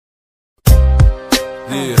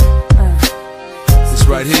Yeah, this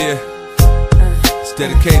right here is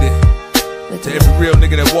dedicated to every real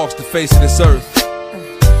nigga that walks the face of this earth.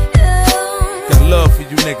 Got love for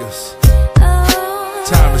you niggas.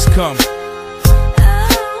 Time has come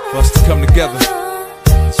for us to come together.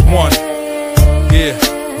 It's one. Yeah.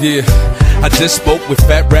 I just spoke with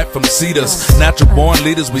Fat Rat from Cedars. Natural born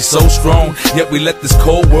leaders, we so strong, yet we let this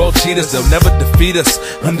cold world cheat us. They'll never defeat us.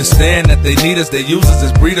 Understand that they need us. They use us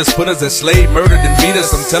as breeders, put us as slave, murdered and beat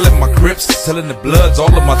us. I'm telling my Crips, telling the Bloods, all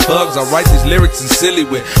of my thugs. I write these lyrics sincerely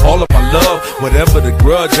with all of my love. Whatever the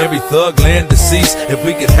grudge, every thug land deceased. If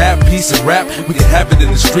we could have peace and rap, we could have it in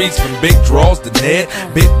the streets. From Big Draws to Ned,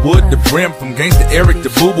 Big Wood to Brim, from Gangsta Eric to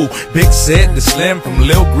Boo Boo, Big Sad to Slim, from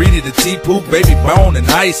Lil Greedy to T-Poop, Baby Bone and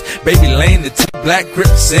Ice, Baby Lane to T-Black, Crip,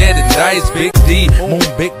 Sand and Dice, Big D, Moon,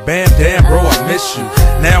 Big Bam, damn bro, I miss you.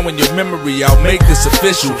 Now in your memory, I'll make this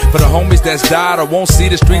official. For the homies that's died, I won't see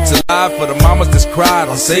the streets alive. For the mamas that's cried,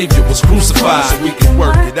 our Savior was crucified, so we can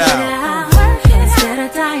work it out. Instead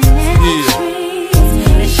of dying in the streets,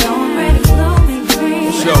 let's show 'em where the blooming green.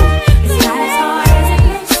 It's not as hard as it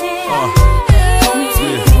may seem. Homies,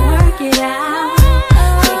 we can work it out.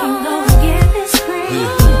 We can go and get this green.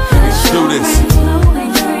 Let's show 'em where the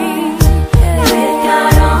blooming green. With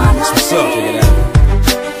God on our team.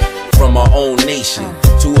 From our own nation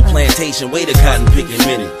to a plantation, way to cotton picking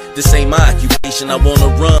minute. This ain't my occupation, I wanna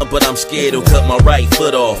run, but I'm scared to cut my right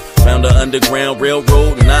foot off. Found the Underground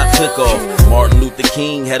Railroad and I took off. Martin Luther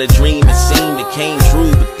King had a dream, it seemed it came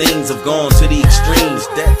true, but things have gone to the extremes.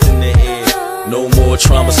 Death in the air, no more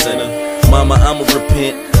trauma center. Mama, I'ma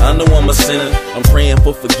repent, I know I'm a sinner. I'm praying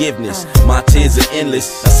for forgiveness, my tears are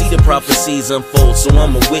endless. I see the prophecies unfold, so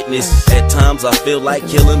I'm a witness. At times I feel like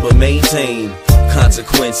killing, but maintain.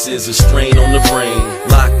 Consequences, a strain on the brain.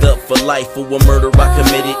 Locked up for life for a murder I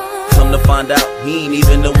committed. Come to find out, he ain't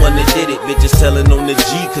even the one that did it. Bitches telling on the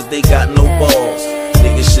G cause they got no balls.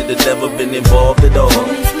 Niggas should've never been involved at all.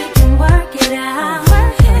 Homies, we can work it out.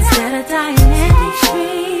 Instead of dying in the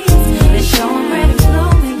streets, let's show 'em where the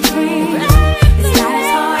blooming green. It's not as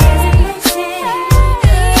hard as it may seem.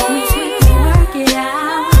 Homies, we can work it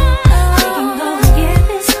out. We can go and get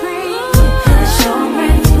this green. Let's show 'em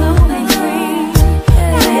where the blooming green.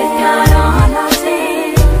 With God on our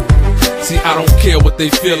team. See, I don't care what they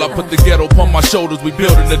feel, I put the ghetto upon my shoulders. We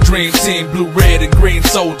building a dream team, blue, red, and green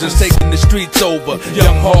soldiers, taking the streets over.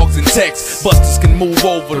 Young hogs and techs, busters can move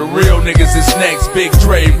over. The real niggas is next, Big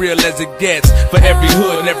Dre, real as it gets. For every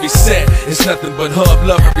hood and every set, it's nothing but hub,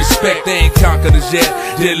 love, and respect. They ain't conquered us yet.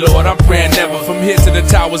 Dear Lord, I'm praying never. From here to the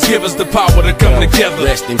towers, give us the power to come together.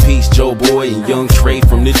 Rest in peace, Joe Boy and Young Trey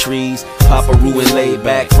from the trees. Papa Roo and laid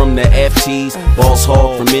back from the FTs. Boss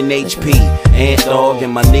Hog from NHP. Ant Dog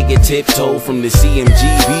and my nigga Tiptoe from the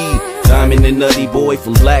CMGB. Diamond and Nutty Boy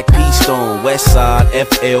from Black P Stone. Westside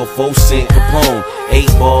FL 4 Cent Capone. 8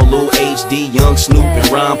 Ball, Lil HD, Young Snoop and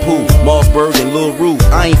Ron Pooh. Mossberg and Lil Roo,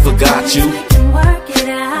 I ain't forgot you. We can work it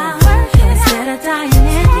out.